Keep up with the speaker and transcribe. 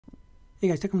Hey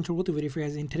guys, welcome to another video for you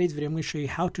guys. In today's video, I'm going to show you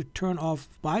how to turn off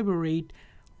vibrate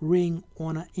ring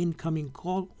on an incoming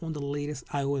call on the latest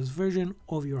iOS version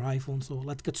of your iPhone. So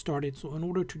let's get started. So in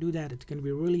order to do that, it's going to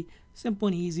be really simple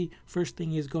and easy. First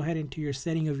thing is go ahead into your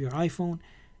setting of your iPhone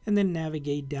and then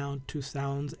navigate down to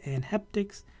sounds and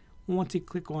haptics. Once you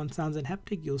click on sounds and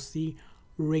haptic, you'll see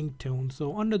ringtone.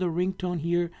 So under the ringtone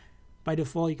here, by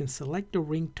default, you can select the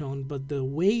ringtone, but the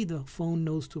way the phone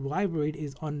knows to vibrate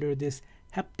is under this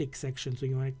haptic section. So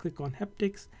you want to click on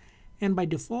haptics, and by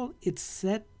default it's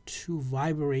set to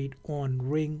vibrate on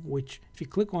ring, which if you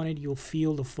click on it, you'll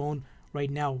feel the phone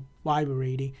right now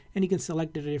vibrating, and you can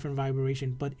select a different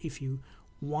vibration. But if you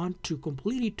want to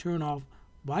completely turn off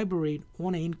vibrate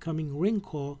on an incoming ring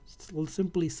call,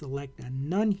 simply select a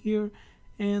none here,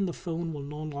 and the phone will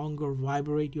no longer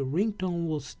vibrate. Your ringtone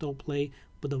will still play,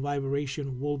 but the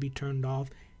vibration will be turned off,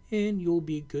 and you'll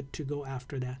be good to go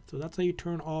after that. So that's how you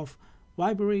turn off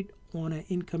vibrate on an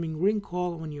incoming ring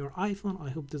call on your iPhone. I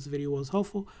hope this video was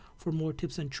helpful. For more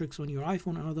tips and tricks on your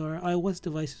iPhone and other iOS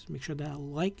devices, make sure that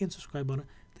like and subscribe button.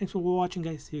 Thanks for watching,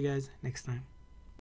 guys. See you guys next time.